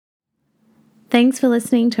Thanks for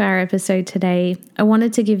listening to our episode today. I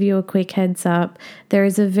wanted to give you a quick heads up. There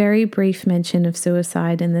is a very brief mention of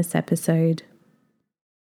suicide in this episode.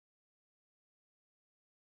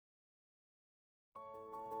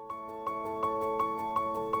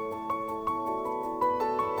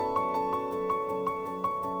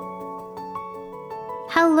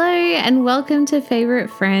 Hello and welcome to Favourite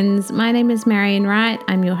Friends. My name is Marion Wright.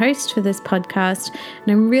 I'm your host for this podcast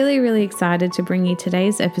and I'm really excited to bring you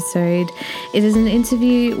today's episode. It is an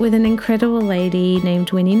interview with an incredible lady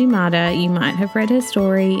named Winnie Numata. You might have read her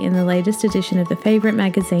story in the latest edition of the Favourite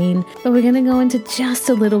magazine, but we're going to go into just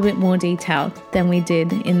a little bit more detail than we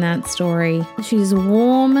did in that story. She's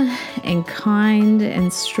warm and kind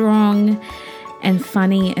and strong and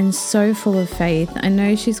funny and so full of faith. I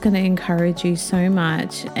know she's going to encourage you so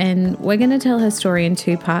much, and we're going to tell her story in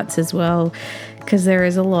two parts as well because there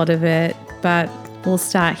is a lot of it, but we'll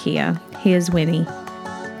start here. Here's Winnie.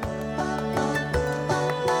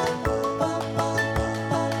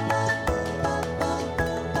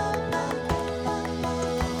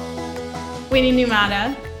 Winnie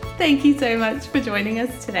Numata, thank you so much for joining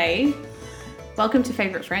us today. Welcome to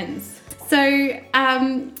Favourite Friends. So,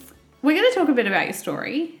 we're going to talk a bit about your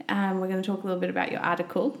story. We're going to talk a little bit about your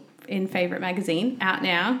article in Favourite magazine, out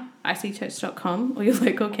now, icchurch.com or your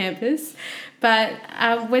local campus. But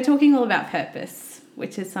we're talking all about purpose,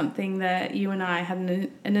 which is something that you and I had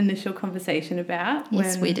an initial conversation about.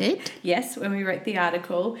 Yes, we did. Yes, when we wrote the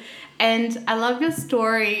article. And I love your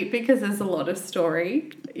story because there's a lot of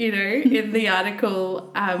story, in the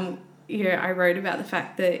article. I wrote about the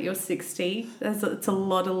fact that you're 60. It's a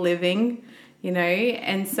lot of living.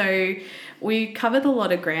 And so we covered a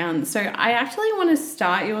lot of ground. So I actually want to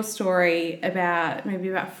start your story about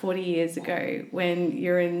 40 years ago when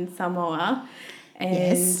you're in Samoa and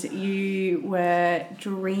Yes. You were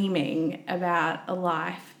dreaming about a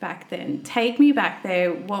life back then. Take me back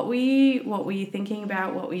there. What were you thinking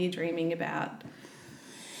about? What were you dreaming about?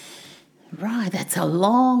 Right, that's a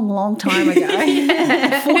long time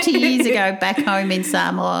ago. 40 years ago, back home in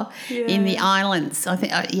Samoa, in the islands. I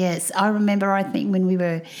think, yes, I remember. I think when we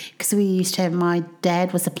were, because we used to have, my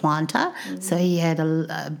dad was a planter, so he had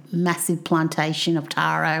a massive plantation of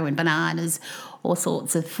taro and bananas, all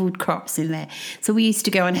sorts of food crops in there. So we used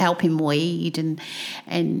to go and help him weed, and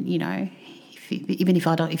even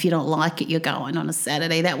if you don't like it, you're going on a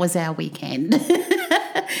Saturday. That was our weekend.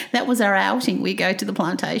 That was our outing. We go to the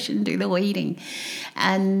plantation, do the weeding.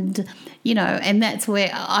 And, and that's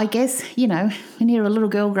where, I guess, when you're a little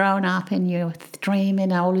girl growing up and you're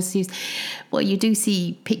dreaming, I always you do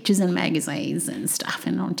see pictures in magazines and stuff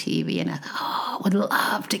and on TV, and I thought, I would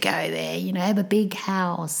love to go there, have a big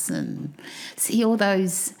house and see all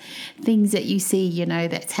those things that you see,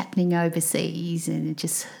 that's happening overseas, and it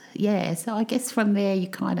just, so I guess from there you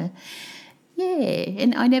kind of,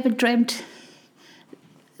 and I never dreamt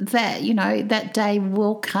that that day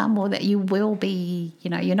will come, or that you will be,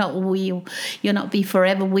 you're not be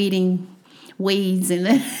forever weeding weeds in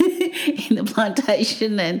the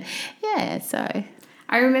plantation, and so.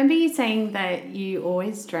 I remember you saying that you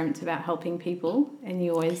always dreamt about helping people, and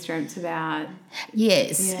you always dreamt about...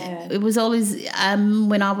 Yes, It was always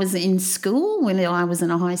when I was in school, when I was in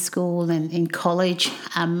a high school and in college,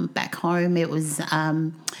 back home, it was...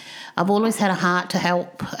 I've always had a heart to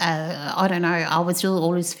help. I don't know. I was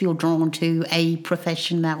always feel drawn to a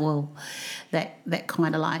profession that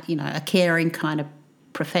kind of like, a caring kind of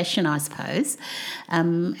profession, I suppose.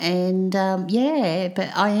 But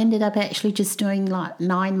I ended up actually just doing like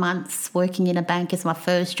 9 months working in a bank as my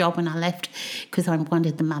first job when I left, because I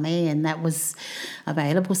wanted the money and that was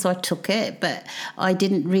available, so I took it. But I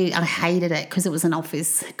hated it because it was an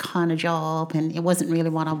office kind of job and it wasn't really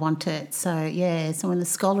what I wanted. So when the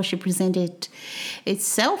scholarship presented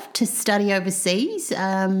itself to study overseas,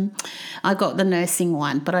 I got the nursing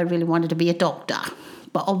one, but I really wanted to be a doctor.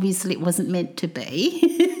 But obviously it wasn't meant to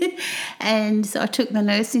be. And so I took the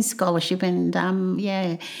nursing scholarship and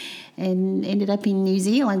ended up in New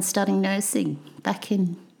Zealand studying nursing back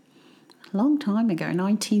in a long time ago,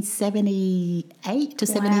 1978 to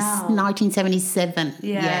 1977.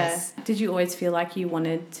 Yeah. Yes. Did you always feel like you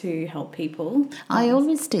wanted to help people? I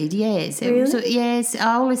always did, yes. Really? Yes,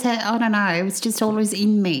 I always had, I don't know, it was just always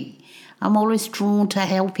in me. I'm always drawn to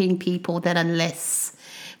helping people that are less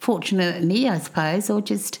fortunate than me, I suppose, or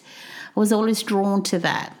just I was always drawn to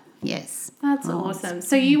that, yes. That's awesome.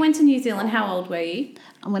 So you went to New Zealand. How old were you?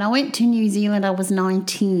 When I went to New Zealand, I was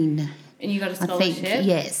 19. And you got a scholarship? I think,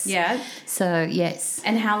 yes. Yeah. So, yes.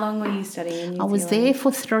 And how long were you studying in New Zealand? I was there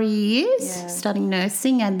for 3 years studying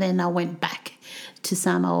nursing, and then I went back to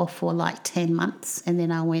Samoa for like 10 months, and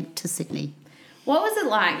then I went to Sydney. What was it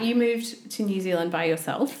like? You moved to New Zealand by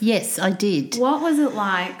yourself. Yes, I did. What was it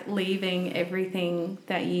like leaving everything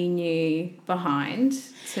that you knew behind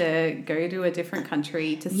to go to a different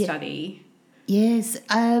country to study? Yes,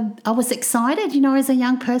 I was excited. As a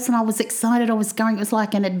young person, I was excited. I was going. It was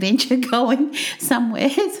like an adventure going somewhere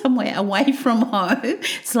away from home.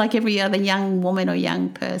 It's like every other young woman or young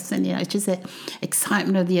person. Just that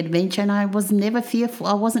excitement of the adventure. And I was never fearful.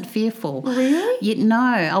 I wasn't fearful. Really? No,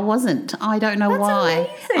 I wasn't. I don't know why.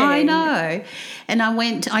 Amazing. I know. And I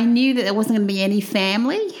went. I knew that there wasn't going to be any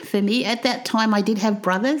family for me at that time. I did have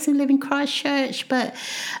brothers who live in Christchurch, but.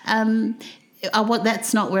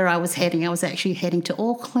 That's not where I was heading. I was actually heading to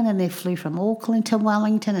Auckland, and they flew from Auckland to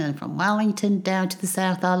Wellington, and from Wellington down to the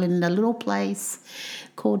South Island in a little place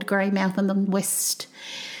called Greymouth on the west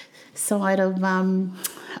side of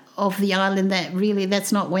the island.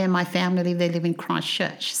 That's not where my family live. They live in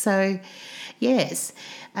Christchurch. So, yes.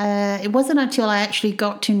 It wasn't until I actually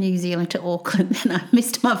got to New Zealand, to Auckland, and I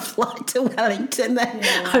missed my flight to Wellington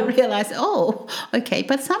that I realised, okay,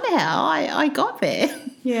 but somehow I got there.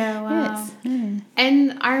 Yeah, wow. Yes. Yeah.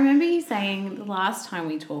 And I remember you saying the last time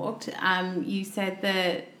we talked, you said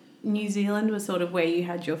that New Zealand was sort of where you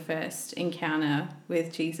had your first encounter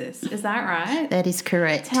with Jesus. Is that right? That is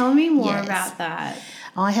correct. Tell me more about that.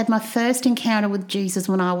 I had my first encounter with Jesus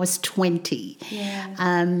when I was 20. Yeah.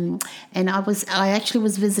 And I actually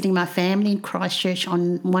was visiting my family in Christchurch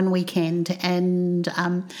on one weekend, and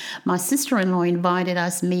my sister-in-law invited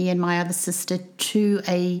us, me and my other sister, to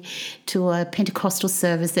a Pentecostal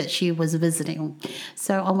service that she was visiting.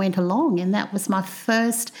 So I went along, and that was my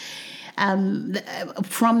first.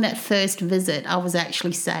 From that first visit, I was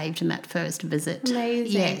actually saved in that first visit.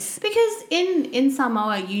 Amazing. Yes. Because in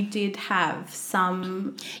Samoa, you did have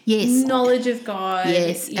some yes. knowledge of God.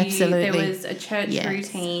 Yes, absolutely. There was a church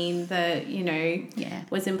routine that,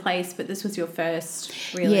 was in place, but this was your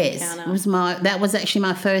first real encounter. That was actually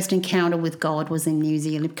my first encounter with God was in New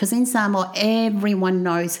Zealand, because in Samoa, everyone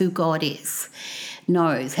knows who God is.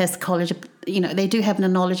 Has college, they do have the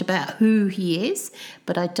knowledge about who he is,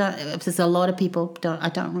 but there's a lot of people I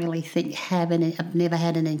don't really think I've never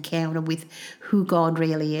had an encounter with who God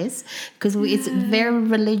really is, because it's very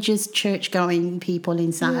religious, church-going people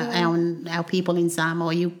in our people in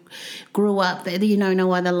Samoa. You grew up there,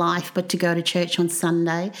 no other life but to go to church on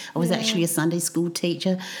Sunday. I was actually a Sunday school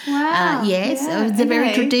teacher. Wow. Yes, it's a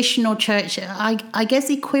very traditional church. I guess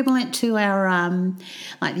equivalent to our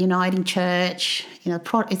like the Uniting Church.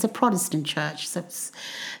 It's a Protestant church. So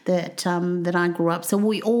that I grew up. So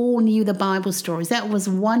we all knew the Bible stories. That was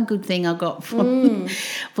one good thing I got from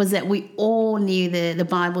was that we all knew the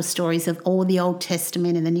Bible stories of all the Old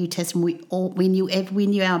Testament and the New Testament. We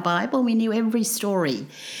knew our Bible. We knew every story,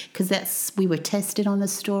 because we were tested on the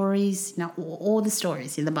stories. All the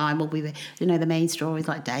stories in the Bible. We were the main stories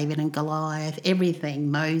like David and Goliath,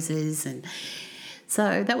 everything, Moses, and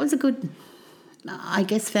so that was a good, I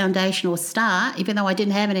guess, foundational start, even though I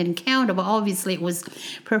didn't have an encounter, but obviously it was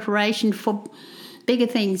preparation for bigger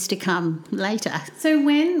things to come later. So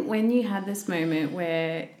when you had this moment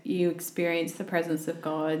where you experienced the presence of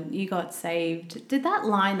God, you got saved, did that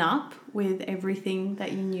line up with everything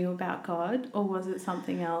that you knew about God, or was it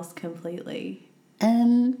something else completely?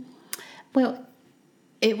 Well,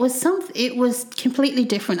 it was completely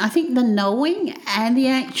different. I think the knowing and the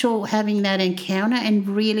actual having that encounter and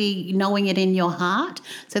really knowing it in your heart.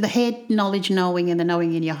 So the head knowledge knowing and the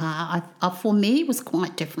knowing in your heart, for me, was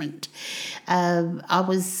quite different. I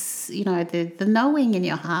was, the knowing in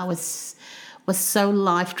your heart was so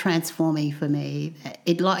life transforming for me.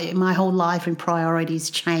 My whole life and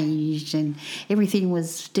priorities changed, and everything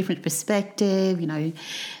was different perspective.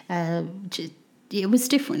 It was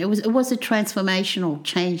different. It was a transformational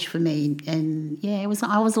change for me, and I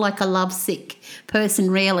was like a lovesick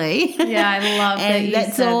person, really. Yeah, I love that. And you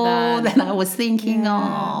that's said all that I was thinking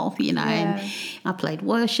of, And I played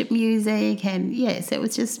worship music, and yes, it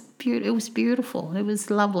was just it was beautiful. It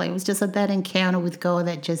was lovely. It was just that encounter with God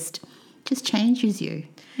that just changes you.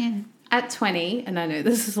 Yeah. At 20, and I know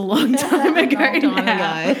this is a long time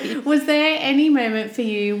ago was there any moment for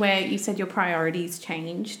you where you said your priorities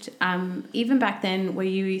changed? Even back then, were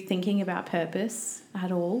you thinking about purpose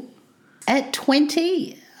at all? At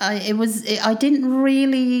 20, I didn't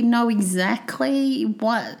really know exactly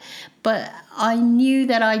what, but I knew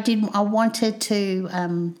that I wanted to,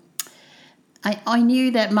 I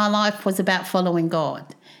knew that my life was about following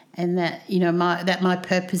God. And that my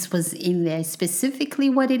purpose was in there. Specifically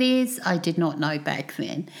what it is, I did not know back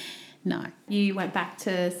then. No. You went back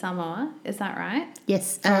to Samoa, is that right?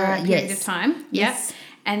 Yes. For a period of time? Yes. Yep.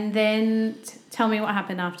 And then tell me what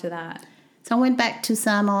happened after that. So I went back to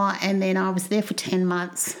Samoa, and then I was there for 10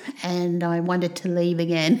 months, and I wanted to leave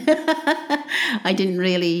again. I didn't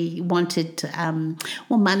really wanted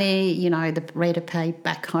money, the rate of pay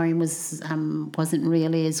back home wasn't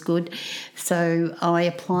really as good. So I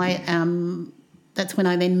applied, that's when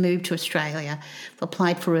I then moved to Australia. I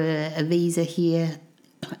applied for a visa here,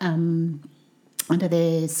 under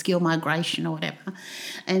their skill migration or whatever.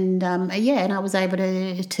 And, and I was able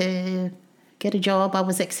to get a job. I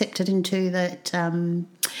was accepted into that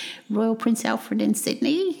Royal Prince Alfred in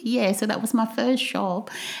Sydney. Yeah, so that was my first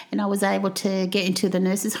job. And I was able to get into the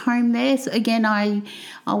nurses' home there. So again, I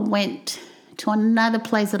went to another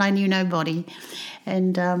place that I knew nobody.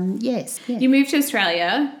 And, yes. Yeah. You moved to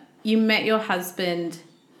Australia. You met your husband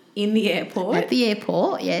in the airport. At the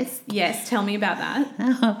airport, yes. Yes, tell me about that.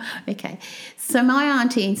 Oh, okay. So my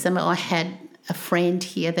auntie in Samoa had a friend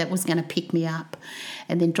here that was going to pick me up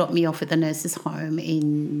and then drop me off at the nurses' home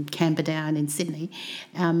in Camperdown in Sydney,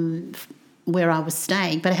 where I was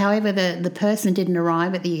staying. But however, the person didn't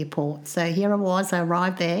arrive at the airport. So here I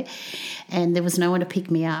arrived there, and there was no one to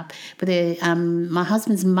pick me up. But my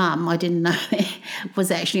husband's mum, I didn't know,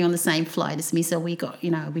 was actually on the same flight as me. So we got,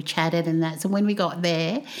 we chatted and that. So when we got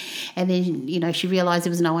there, and then, she realised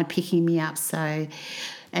there was no one picking me up. So...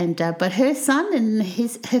 but her son and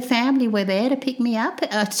her family were there to pick me up,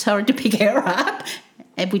 to pick her up,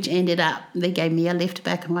 which ended up, they gave me a lift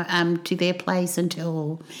back to their place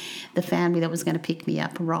until the family that was going to pick me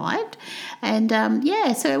up arrived. And,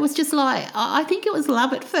 so it was just like, I think it was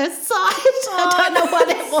love at first sight. I don't know what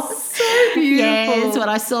it was. So beautiful. Yes, when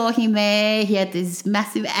I saw him there, he had this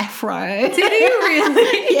massive afro. Did he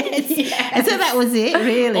really? Yes. And so that was it,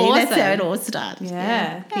 really. Awesome. That's how it all started.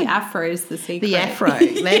 Yeah. The afro is the secret. The afro, that's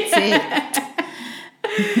it.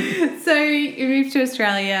 So you moved to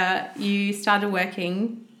Australia, you started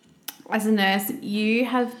working as a nurse. You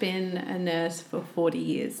have been a nurse for 40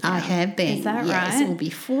 years now. I have been. Is that right? Yes, it will be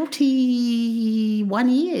 41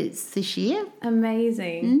 years this year.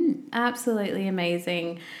 Amazing. Absolutely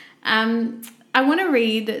amazing. I want to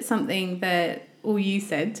read something that you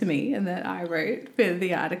said to me and that I wrote for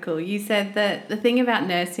the article. You said that the thing about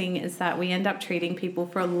nursing is that we end up treating people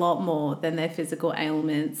for a lot more than their physical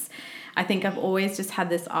ailments. I think I've always just had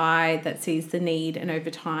this eye that sees the need, and over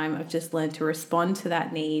time I've just learned to respond to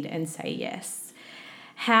that need and say yes.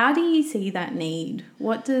 How do you see that need?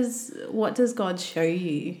 What does God show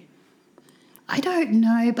you? I don't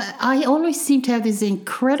know, but I always seem to have this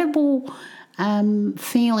incredible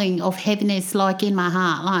feeling of heaviness, like in my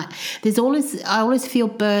heart. Like I always feel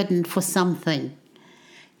burdened for something.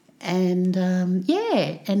 And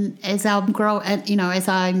and as I'm growing, as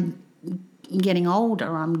I'm getting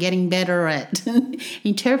older, I'm getting better at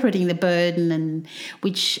interpreting the burden, and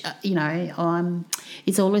which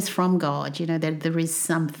it's always from God. That there is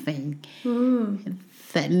something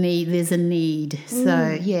there's a need. So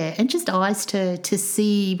and just eyes to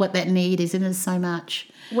see what that need is, and there's so much.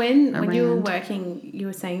 When you were working, you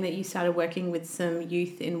were saying that you started working with some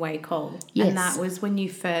youth in Wacol. Yes. And that was when you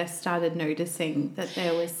first started noticing that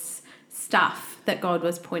there was stuff that God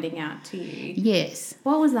was pointing out to you. Yes.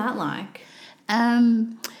 What was that like?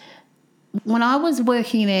 When I was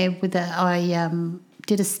working there I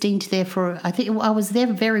did a stint there I think I was there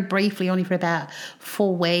very briefly, only for about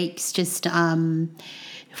 4 weeks, just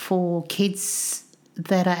for kids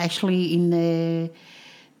that are actually in the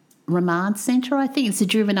remand centre. I think it's a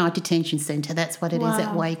juvenile detention centre. That's what it is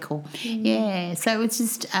at Wacol. Yeah, so it's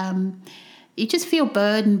just you just feel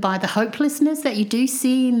burdened by the hopelessness that you do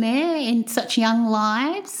see in there in such young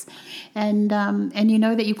lives, and you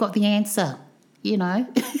know that you've got the answer.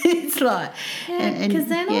 It's like... because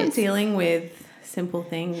they're not dealing with simple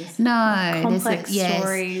things. No. Complex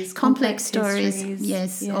stories. Complex stories, histories.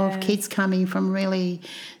 yes, of kids coming from really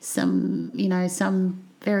some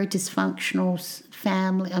very dysfunctional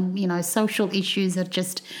family, social issues are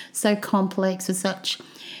just so complex, with such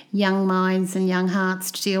young minds and young hearts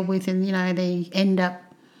to deal with, and, they end up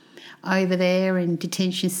over there in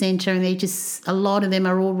detention centre, and a lot of them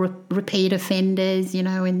are all repeat offenders,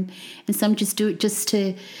 and some just do it just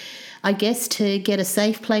to, I guess, to get a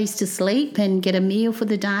safe place to sleep and get a meal for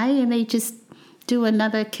the day, and they just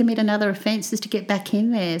commit another offences to get back in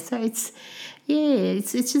there. So it's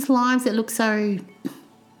just lives that look so,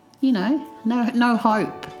 no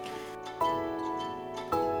hope.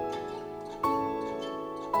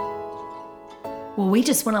 Well, we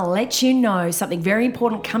just want to let you know something very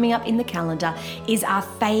important coming up in the calendar is our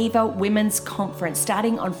Favour Women's Conference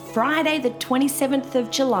starting on Friday the 27th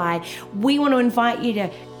of July. We want to invite you to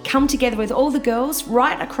come together with all the girls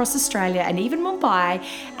right across Australia and even Mumbai,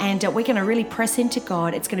 and we're going to really press into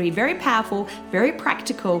God. It's going to be very powerful, very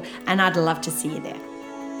practical, and I'd love to see you there.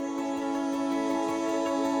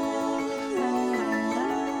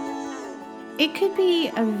 It could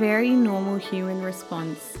be a very normal human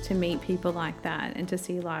response to meet people like that and to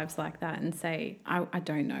see lives like that and say, I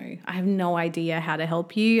don't know. I have no idea how to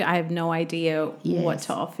help you. I have no idea what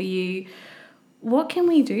to offer you. What can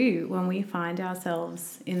we do when we find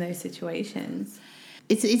ourselves in those situations?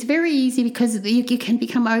 It's very easy because you can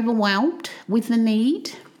become overwhelmed with the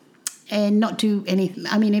need and not do anything.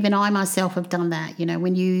 I mean, even I myself have done that, you know,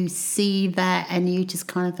 when you see that and you just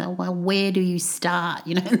kind of think, well, where do you start?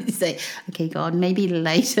 You know, and you say, okay, God, maybe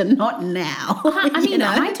later, not now. I mean,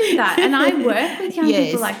 I do that and I work with young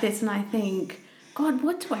people like this and I think, God,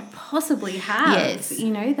 what do I possibly have,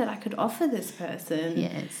 you know, that I could offer this person?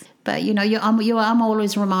 Yes. But, you know, I'm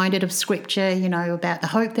always reminded of Scripture, you know, about the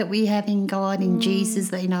hope that we have in God, in Jesus,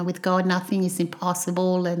 that, you know, with God nothing is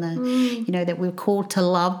impossible, and, you know, that we're called to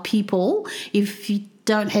love people. If you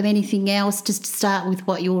don't have anything else, just start with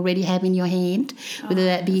what you already have in your hand, whether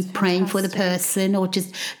that be praying for the person or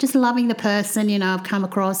just loving the person. You know, I've come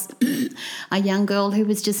across a young girl who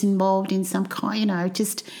was just involved in some kind, you know,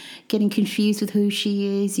 just getting confused with who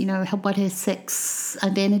she is, you know, what her sex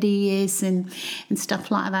identity is and stuff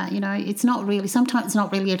like that. You know, sometimes it's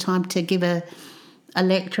not really a time to give a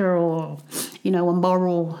lecture or, you know, a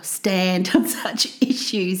moral stand on such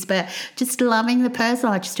issues, but just loving the person.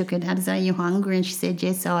 I just took her down to say, are you hungry? And she said,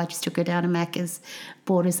 yes. So I just took her down to Macca's,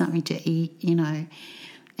 bought her something to eat, you know,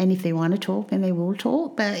 and if they want to talk, then they will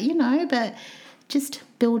talk. But, you know, just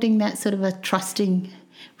building that sort of a trusting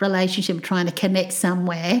relationship, trying to connect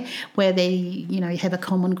somewhere where they, you know, have a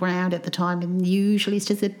common ground at the time. And usually it's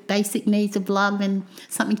just the basic needs of love and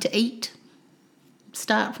something to eat.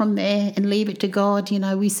 Start from there and leave it to God. You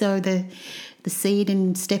know, we sow the seed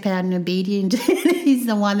and step out in obedience. He's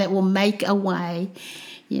the one that will make a way.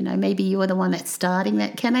 You know, maybe you're the one that's starting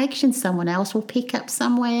that connection. Someone else will pick up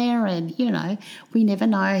somewhere, and, you know, we never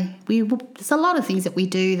know. There's a lot of things that we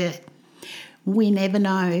do that we never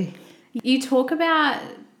know. You talk about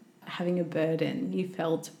having a burden. You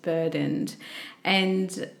felt burdened.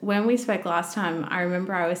 And when we spoke last time, I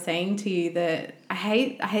remember I was saying to you that I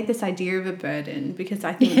hate this idea of a burden, because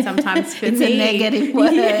I think sometimes for it's me... a negative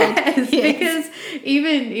word. Yes, because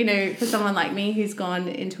even, you know, for someone like me who's gone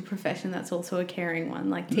into a profession that's also a caring one,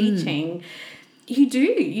 like teaching...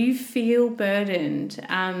 You feel burdened.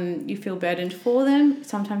 You feel burdened for them.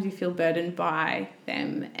 Sometimes you feel burdened by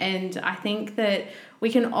them. And I think that we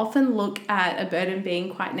can often look at a burden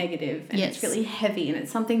being quite negative, and it's really heavy and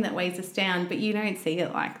it's something that weighs us down, but you don't see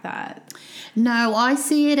it like that. No, I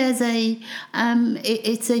see it as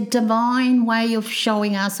it's a divine way of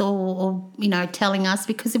showing us or, you know, telling us,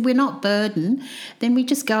 because if we're not burdened, then we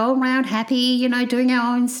just go around happy, you know, doing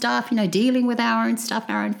our own stuff, you know, dealing with our own stuff,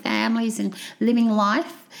 our own families, and living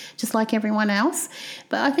life just like everyone else.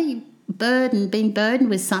 But I think being burdened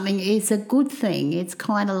with something is a good thing. It's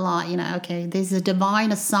kind of like, you know, okay, there's a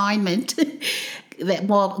divine assignment that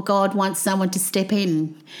God wants someone to step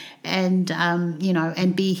in and, you know,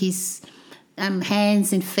 and be his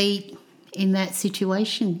hands and feet in that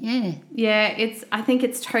situation. I think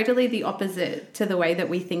it's totally the opposite to the way that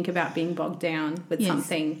we think about being bogged down with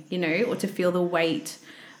something, you know, or to feel the weight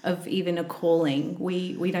of even a calling.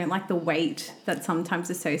 We don't like the weight that's sometimes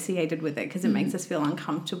associated with it, because it makes us feel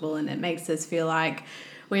uncomfortable and it makes us feel like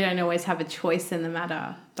we don't always have a choice in the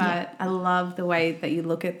matter. But I love the way that you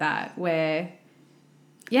look at that, where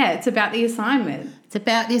it's about the assignment. It's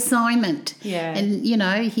about the assignment. Yeah. And, you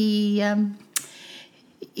know, he'll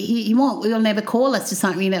never call us to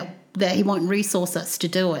something that he won't resource us to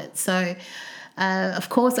do it. So, of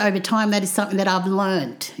course, over time, that is something that I've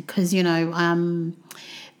learned, because, you know,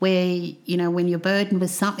 where, you know, when you're burdened with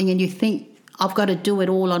something and you think, I've got to do it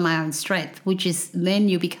all on my own strength, which is then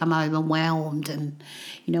you become overwhelmed, and,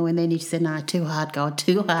 you know, and then you say, no, too hard, God,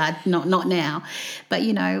 too hard, not now. But,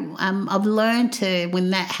 you know, I've learned to,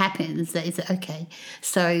 when that happens, that it's okay.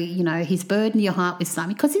 So, you know, he's burdened your heart with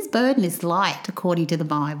something, because his burden is light according to the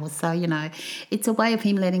Bible. So, you know, it's a way of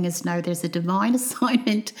him letting us know there's a divine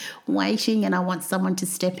assignment waiting, and I want someone to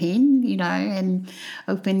step in, you know, and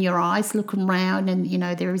open your eyes, look around, and, you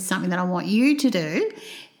know, there is something that I want you to do.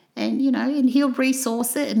 And, you know, and he'll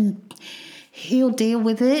resource it and he'll deal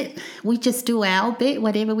with it. We just do our bit,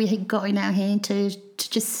 whatever we got in our hand, to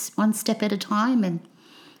just one step at a time, and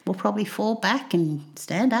we'll probably fall back and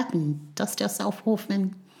stand up and dust ourselves off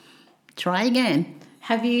and try again.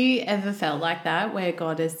 Have you ever felt like that where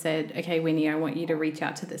God has said, okay, Winnie, I want you to reach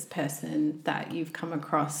out to this person that you've come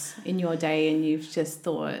across in your day and you've just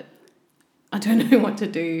thought, I don't know what to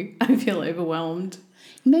do. I feel overwhelmed.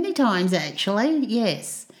 Many times, actually,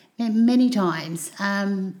 yes. Many times.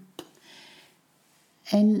 And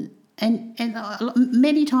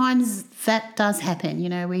many times that does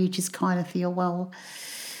happen, where you just kind of feel, well,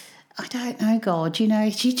 I don't know, God,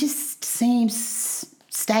 she just seems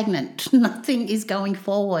stagnant. Nothing is going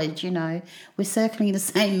forward, We're circling the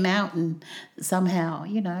same mountain somehow,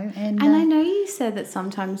 And I know you said that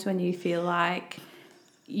sometimes when you feel like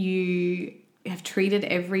you have treated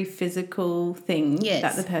every physical thing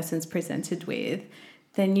that the person's presented with,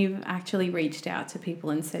 then you've actually reached out to people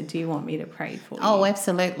and said, do you want me to pray for you? Oh,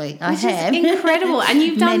 absolutely. I Which have. Is incredible. And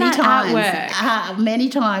you've done many that times. at work. Many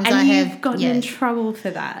times and I you've have. gotten in trouble for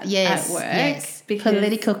that at work. Yes.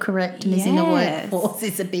 Political correctness in the workforce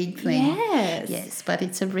is a big thing. Yes. Yes, but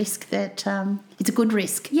it's a risk that, it's a good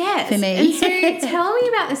risk for me. And so tell me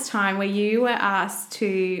about this time where you were asked to,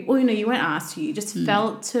 you weren't asked to, you just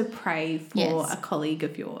felt to pray for a colleague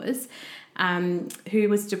of yours. Who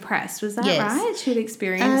was depressed, was that right? She'd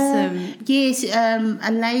experienced some... Yes,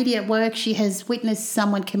 a lady at work, she has witnessed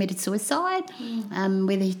someone committed suicide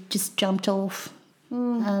where they just jumped off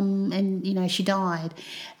and, she died.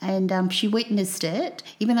 And she witnessed it,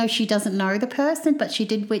 even though she doesn't know the person, but she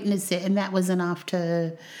did witness it, and that was enough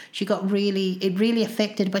it really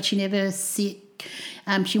affected, but she never she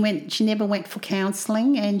never went for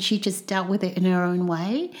counselling, and she just dealt with it in her own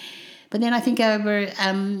way. But then I think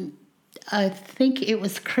I think it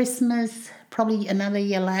was Christmas, probably another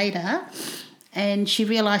year later, and she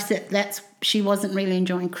realised that she wasn't really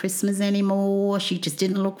enjoying Christmas anymore. She just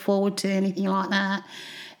didn't look forward to anything like that.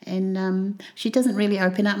 And she doesn't really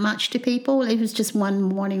open up much to people. It was just one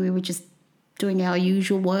morning we were just doing our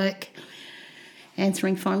usual work,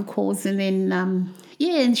 answering phone calls, and then,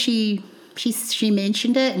 and she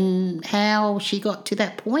mentioned it and how she got to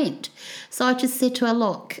that point. So I just said to her,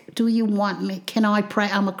 look, do you want me? Can I pray?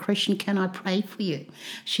 I'm a Christian. Can I pray for you?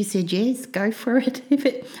 She said, yes, go for it.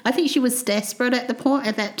 I think she was desperate at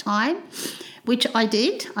that time, which I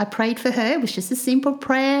did. I prayed for her. It was just a simple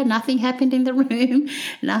prayer. Nothing happened in the room.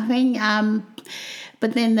 Nothing.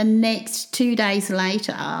 But then the next 2 days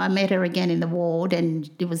later, I met her again in the ward, and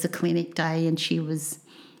it was a clinic day, and she was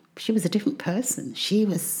a different person.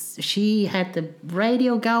 She had the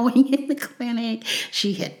radio going in the clinic.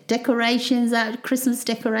 She had decorations up, Christmas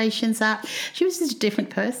decorations up. She was just a different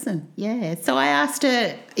person. Yeah. So I asked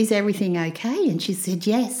her, is everything okay? And she said,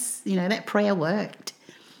 yes, that prayer worked.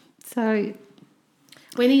 So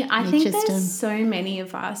Winnie, I think there's so many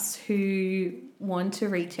of us who want to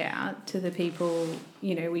reach out to the people,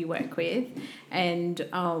 we work with, and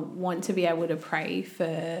want to be able to pray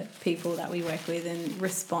for people that we work with and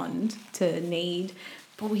respond to need,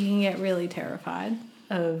 but we can get really terrified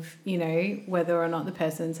of, whether or not the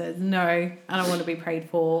person says, no, I don't want to be prayed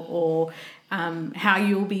for, or how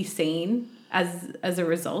you'll be seen as a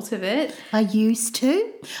result of it. I used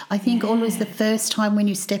to. I think always the first time when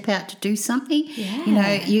you step out to do something,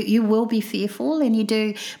 you will be fearful, and you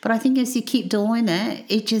do. But I think as you keep doing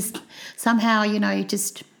it just somehow, you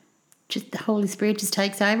just the Holy Spirit just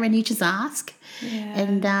takes over, and you just ask. Yeah.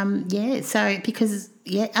 And so because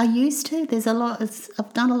I used to. There's a lot.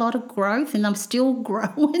 I've done a lot of growth, and I'm still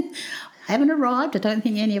growing. I haven't arrived. I don't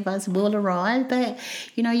think any of us will arrive, but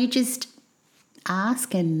you just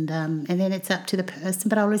ask, and then it's up to the person.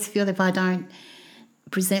 But I always feel that if I don't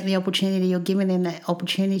present the opportunity or giving them that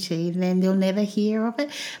opportunity, then they'll never hear of it.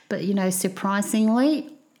 But surprisingly,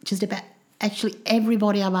 just about actually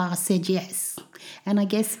everybody I've asked said yes. And I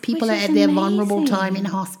guess people are at their vulnerable time in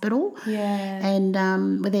hospital, and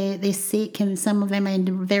they're sick, and some of them are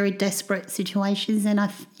in very desperate situations. And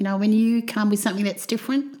when you come with something that's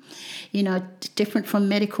different, different from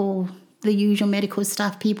the usual medical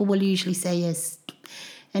stuff, people will usually say yes.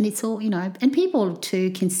 And it's all, and people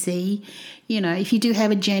too can see, if you do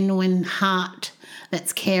have a genuine heart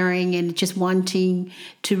that's caring and just wanting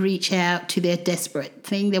to reach out to their desperate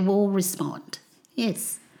thing, they will respond.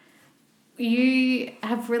 Yes. You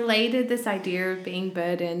have related this idea of being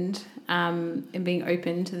burdened and being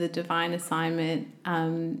open to the divine assignment.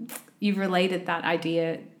 You've related that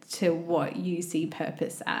idea to what you see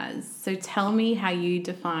purpose as. So tell me how you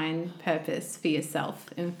define purpose for yourself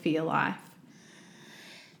and for your life.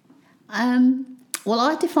 Well,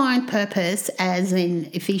 I define purpose as in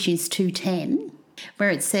Ephesians 2:10, where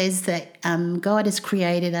it says that God has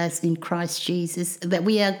created us in Christ Jesus, that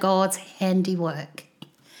we are God's handiwork.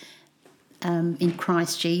 in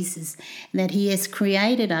Christ Jesus, and that He has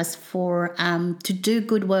created us for to do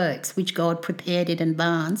good works, which God prepared in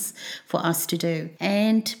advance for us to do.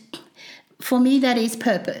 And for me, that is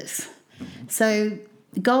purpose. So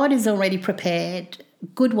God has already prepared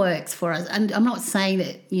good works for us. And I'm not saying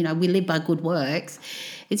that, we live by good works.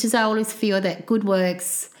 It's just I always feel that good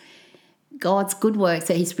works, God's good works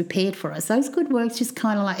that He's prepared for us, those good works just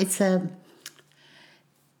kind of like it's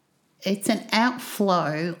an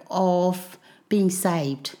outflow of being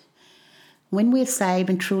saved. When we're saved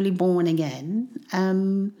and truly born again,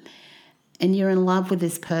 and you're in love with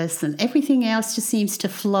this person, everything else just seems to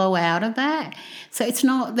flow out of that. So it's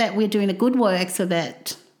not that we're doing a good work so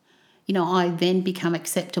that, I then become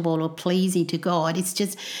acceptable or pleasing to God. It's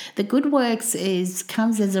just the good works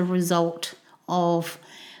comes as a result of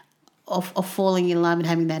falling in love and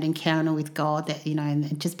having that encounter with God, that,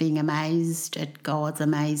 and just being amazed at God's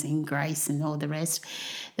amazing grace and all the rest,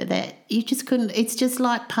 that you just couldn't, it's just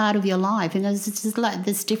like part of your life. And it's just like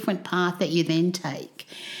this different path that you then take.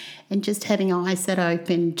 And just having eyes that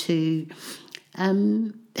open to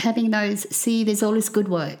having those, see there's all this good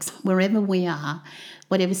works wherever we are,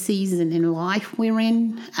 whatever season in life we're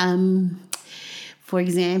in. For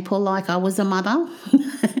example, like I was a mother,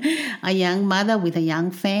 a young mother with a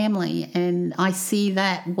young family, and I see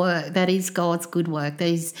that work, that is God's good work, that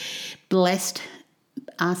He's blessed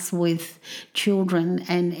us with children,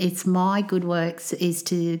 and it's my good works,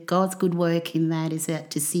 God's good work in that is that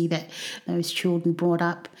to see that those children brought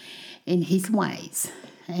up in His ways,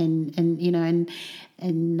 and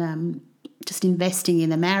just investing in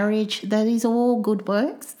a marriage, that is all good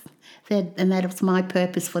works, and that was my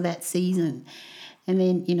purpose for that season. And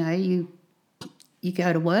then, you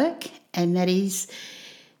go to work, and there's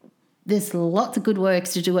lots of good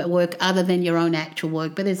works to do at work other than your own actual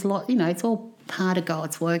work. But there's it's all part of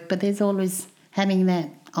God's work. But there's always having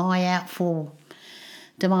that eye out for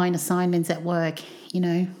divine assignments at work.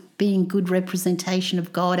 Being good representation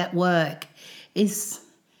of God at work is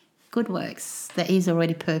good works that He's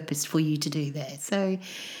already purposed for you to do there. So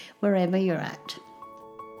wherever you're at.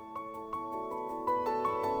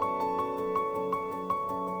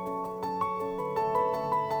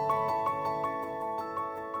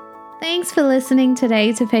 Thanks for listening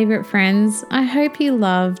today to Favourite Friends. I hope you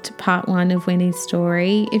loved part 1 of Winnie's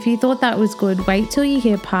story. If you thought that was good, wait till you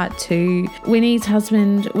hear part 2. Winnie's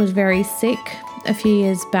husband was very sick a few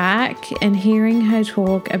years back, and hearing her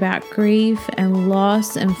talk about grief and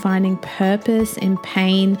loss and finding purpose in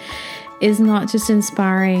pain is not just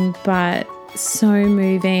inspiring, but so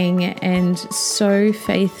moving and so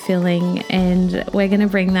faith-filling. And we're going to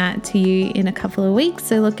bring that to you in a couple of weeks,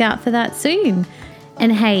 so look out for that soon.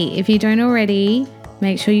 And hey, if you don't already,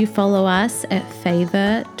 make sure you follow us at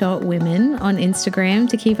favor.women on Instagram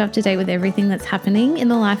to keep up to date with everything that's happening in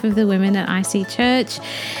the life of the women at IC Church.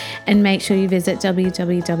 And make sure you visit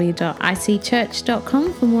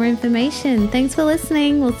www.icchurch.com for more information. Thanks for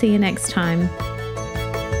listening. We'll see you next time.